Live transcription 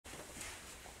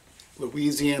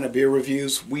Louisiana beer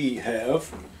reviews. We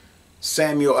have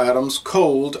Samuel Adams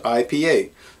Cold IPA.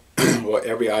 Well,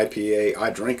 every IPA I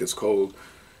drink is cold.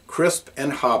 Crisp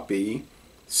and hoppy,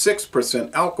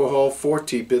 6% alcohol,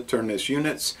 40 bitterness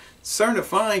units,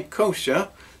 certified kosher.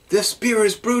 This beer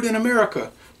is brewed in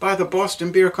America by the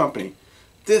Boston Beer Company.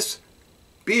 This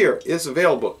beer is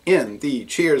available in the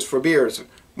Cheers for Beers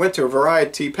Winter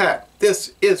Variety Pack.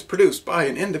 This is produced by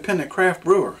an independent craft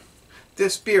brewer.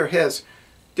 This beer has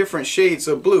different shades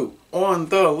of blue on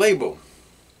the label.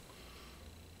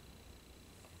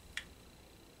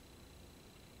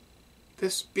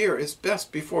 This beer is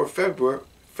best before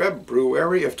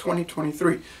February of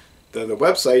 2023. The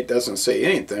website doesn't say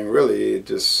anything really. It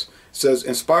just says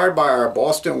inspired by our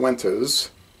Boston winters.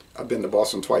 I've been to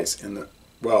Boston twice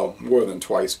well, more than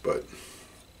twice, but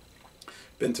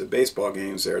been to baseball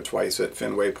games there twice at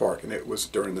Fenway Park, and it was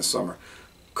during the summer.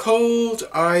 Cold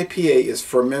IPA is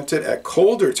fermented at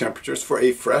colder temperatures for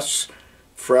a fresh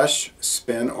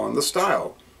spin on the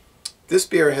style. This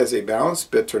beer has a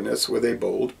balanced bitterness with a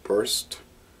bold burst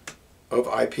of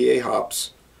IPA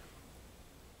hops.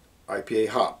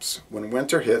 When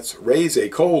winter hits, raise a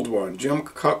cold one. Jim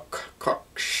Koch,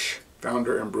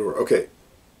 founder and brewer. Okay.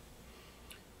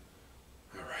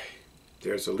 All right.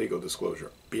 There's a legal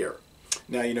disclosure. Beer.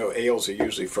 Now, you know, ales are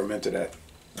usually fermented at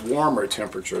warmer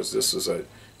temperatures. This is a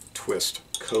twist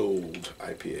cold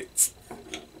IPA.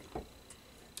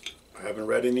 I haven't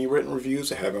read any written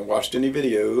reviews. I haven't watched any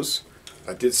videos.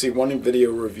 I did see one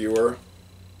video reviewer,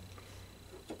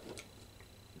 a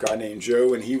guy named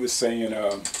Joe, and he was saying,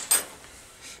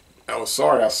 I was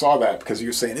sorry I saw that, because he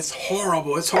was saying, it's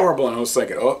horrible, and I was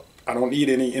thinking, oh, I don't need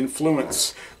any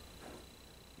influence.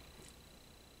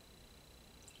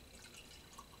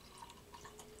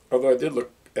 Although I did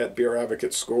look at Beer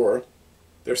Advocate's score.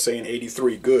 They're saying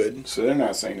 83 good, so they're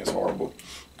not saying it's horrible.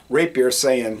 Rate Beer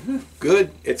saying good,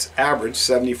 it's average,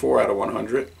 74 out of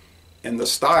 100. And the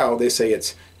style, they say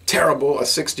it's terrible, a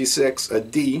 66, a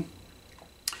D.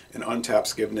 And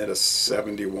Untapped's giving it a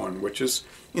 71, which is,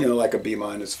 you know, like a B-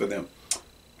 for them.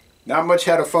 Not much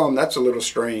head of foam, that's a little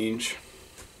strange.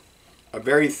 A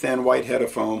very thin white head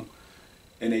of foam,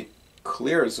 and it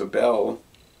clear as a bell,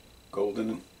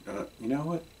 golden, you know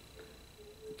what?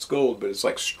 It's gold, but it's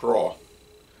like straw.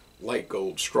 Light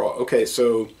gold straw. Okay,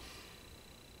 so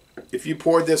if you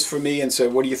poured this for me and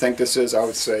said, what do you think this is? I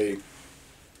would say,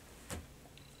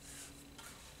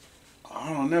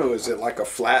 I don't know, is it like a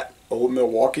flat Old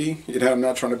Milwaukee? You know, I'm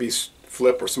not trying to be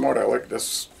flip or smart. I like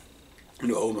this, you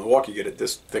know, Old Milwaukee, get it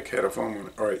this thick head of foam on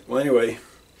it. All right, well, anyway,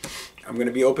 I'm going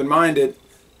to be open-minded.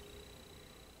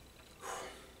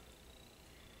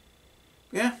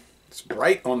 Yeah, it's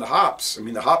bright on the hops. I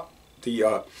mean,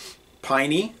 the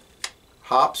piney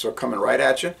hops are coming right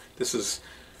at you. This is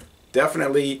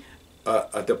definitely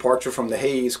a departure from the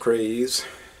haze craze.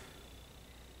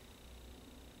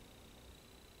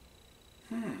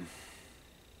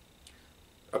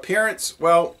 Appearance,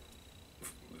 well,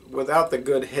 without the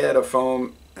good head of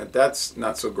foam, that's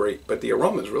not so great, but the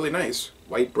aroma is really nice.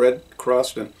 White bread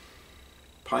crust and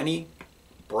piney,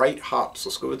 bright hops.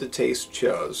 Let's go with the taste.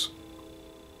 Cheers.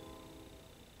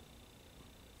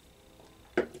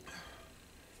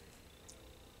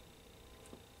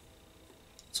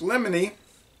 It's lemony.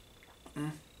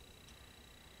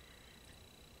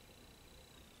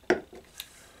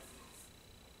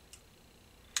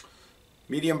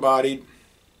 Medium bodied,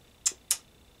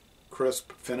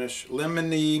 crisp finish,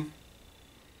 lemony,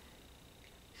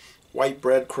 white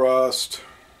bread crust,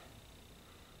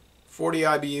 40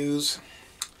 IBUs.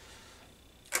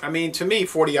 I mean, to me,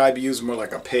 40 IBUs is more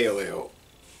like a pale ale.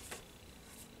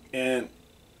 And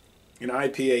an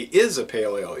IPA is a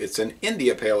pale ale. It's an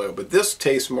India pale ale, but this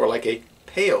tastes more like a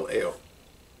pale ale.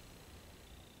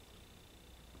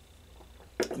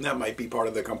 And that might be part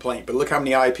of the complaint. But look how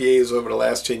many IPAs over the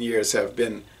last 10 years have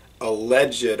been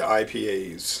alleged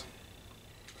IPAs.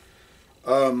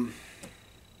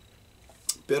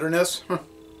 Bitterness.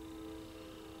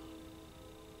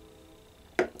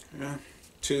 Yeah,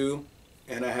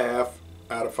 2.5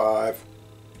 out of 5.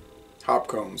 Hop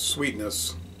cones.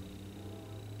 Sweetness.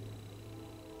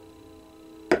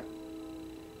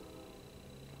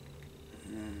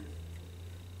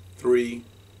 3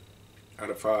 out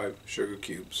of 5 sugar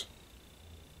cubes.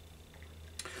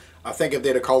 I think if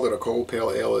they'd have called it a cold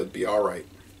pale ale, it'd be all right.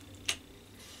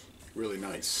 Really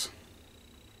nice.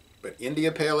 But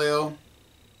India pale ale,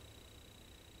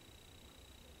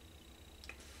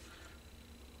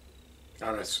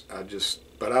 I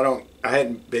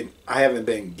haven't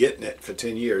been getting it for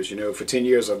 10 years. You know, for 10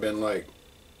 years I've been like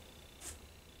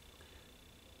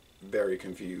very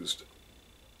confused.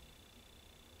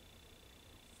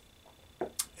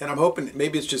 And I'm hoping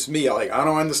maybe it's just me. I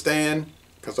don't understand,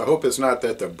 because I hope it's not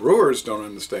that the brewers don't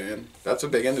understand. That's a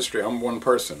big industry. I'm one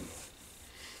person.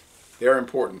 They're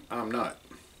important. I'm not.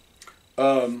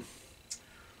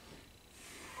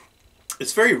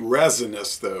 It's very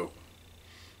resinous though.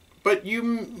 But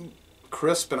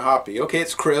crisp and hoppy. Okay,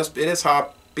 it's crisp. It is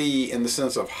hoppy in the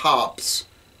sense of hops.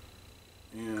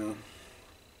 Yeah.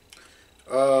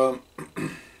 But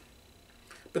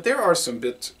there are some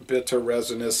bitter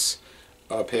resinous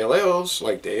pale ales,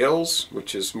 like the ales,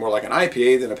 which is more like an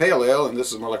IPA than a pale ale, and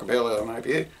this is more like a pale ale than an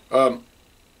IPA.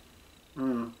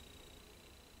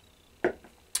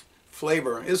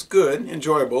 Flavor is good,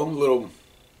 enjoyable, a little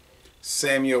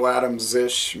Samuel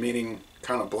Adams-ish, meaning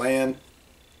kind of bland.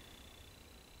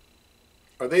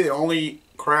 Are they the only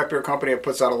craft beer company that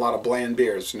puts out a lot of bland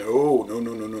beers? No.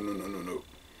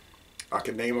 I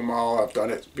can name them all. I've done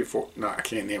it before. No, I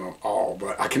can't name them all,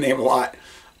 but I can name a lot.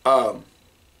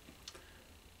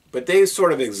 But they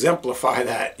sort of exemplify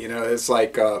that. You know, it's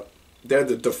like they're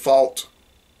the default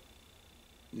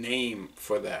name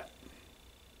for that.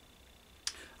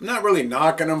 I'm not really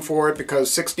knocking them for it because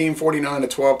 $16.49 a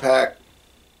 12-pack.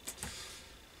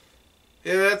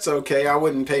 Yeah, that's okay. I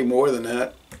wouldn't pay more than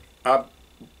that. I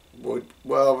would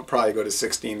probably go to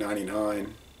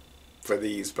 $16.99 for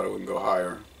these, but I wouldn't go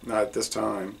higher. Not at this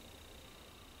time.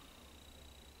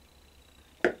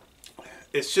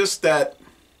 It's just that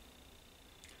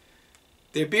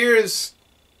their beers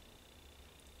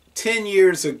 10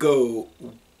 years ago,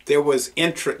 there was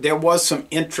some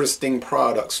interesting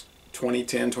products.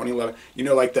 2010, 2011. You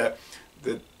know, like the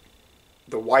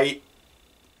white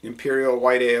Imperial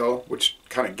White Ale, which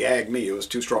kind of gagged me. It was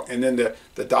too strong. And then the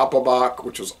Doppelbock,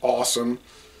 which was awesome.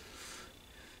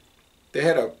 They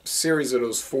had a series of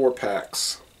those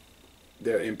 4-packs.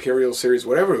 The Imperial series,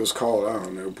 whatever it was called, I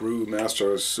don't know, Brewed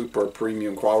Master Super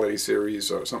Premium Quality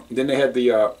Series or something. Then they had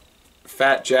the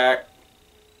Fat Jack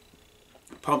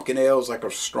pumpkin ales, like a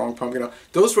strong pumpkin ale.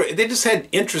 They just had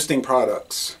interesting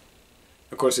products.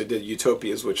 Of course, they did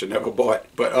Utopias, which I never bought.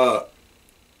 But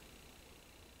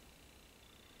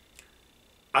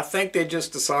I think they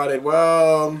just decided,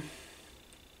 well,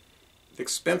 the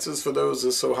expenses for those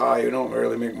is so high, you don't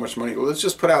really make much money. Well, let's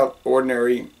just put out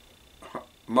ordinary,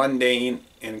 mundane,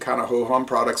 and kind of ho-hum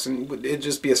products, and it'd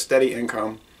just be a steady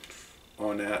income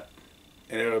on that.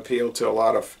 And it'll appeal to a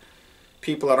lot of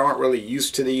people that aren't really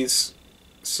used to these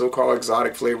so-called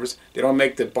exotic flavors. They don't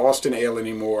make the Boston Ale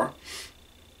anymore.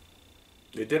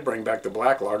 They did bring back the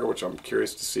black lager, which I'm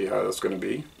curious to see how that's going to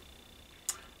be.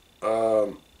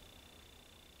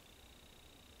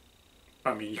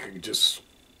 I mean, you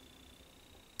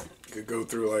could go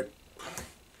through like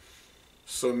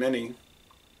so many.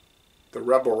 The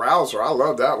Rebel Rouser, I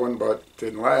love that one, but it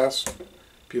didn't last.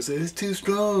 People say, it's too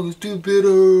strong, it's too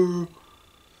bitter.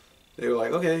 They were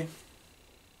like, okay,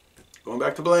 going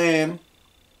back to bland.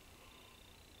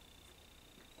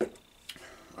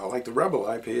 I like the Rebel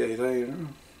IPA.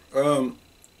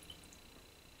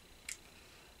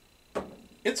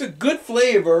 It's a good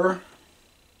flavor.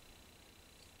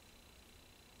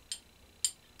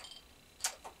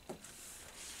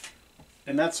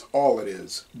 And that's all it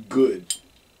is. Good.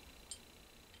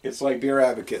 It's like Beer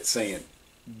Advocate saying,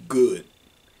 good.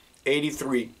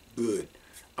 83, good.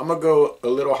 I'm going to go a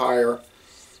little higher.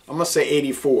 I'm going to say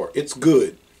 84. It's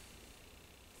good.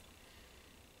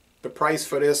 The price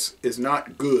for this is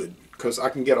not good, because I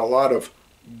can get a lot of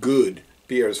good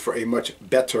beers for a much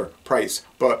better price.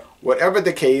 But whatever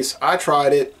the case, I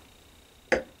tried it.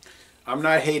 I'm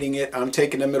not hating it. I'm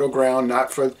taking the middle ground,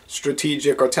 not for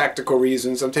strategic or tactical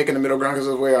reasons. I'm taking the middle ground because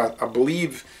that's the way I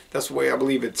believe. That's the way I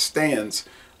believe it stands.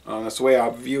 That's the way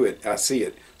I view it. I see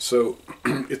it. So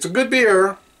it's a good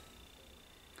beer.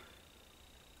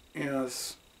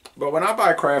 Yes. But when I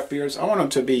buy craft beers, I want them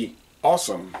to be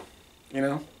awesome. You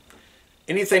know,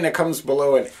 anything that comes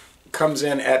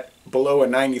in at below a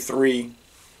 93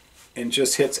 and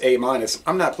just hits A-,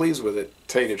 I'm not pleased with it. To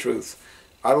tell you the truth.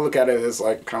 I look at it as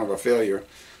like kind of a failure.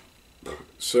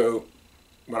 So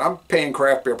when I'm paying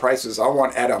craft beer prices, I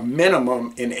want at a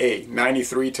minimum an A,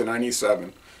 93 to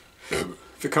 97.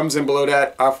 If it comes in below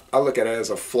that, I look at it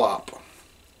as a flop.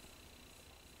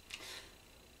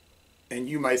 And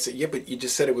you might say, yeah, but you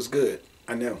just said it was good.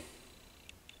 I know.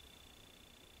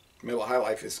 Miller High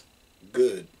Life is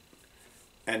good.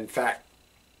 In fact,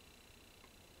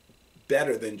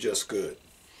 better than just good.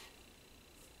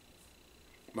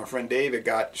 My friend David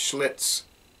got Schlitz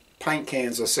pint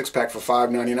cans, a 6-pack for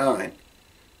 $5.99.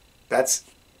 That's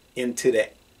into the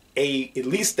A, at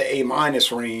least the A-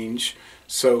 range.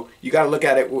 So you got to look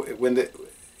at it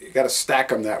you got to stack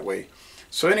them that way.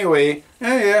 So anyway,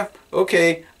 yeah,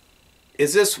 okay.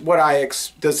 is this what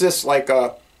does this, like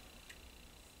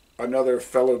another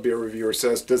fellow beer reviewer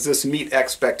says, does this meet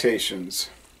expectations?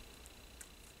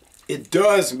 It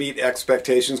does meet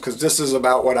expectations, because this is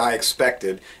about what I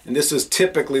expected, and this is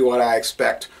typically what I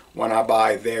expect when I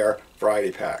buy their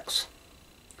variety packs.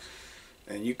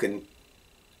 And you can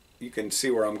see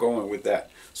where I'm going with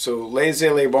that. So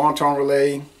les bon temps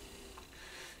relais.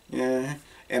 Yeah.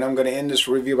 And I'm going to end this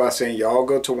review by saying y'all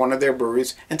go to one of their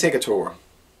breweries and take a tour.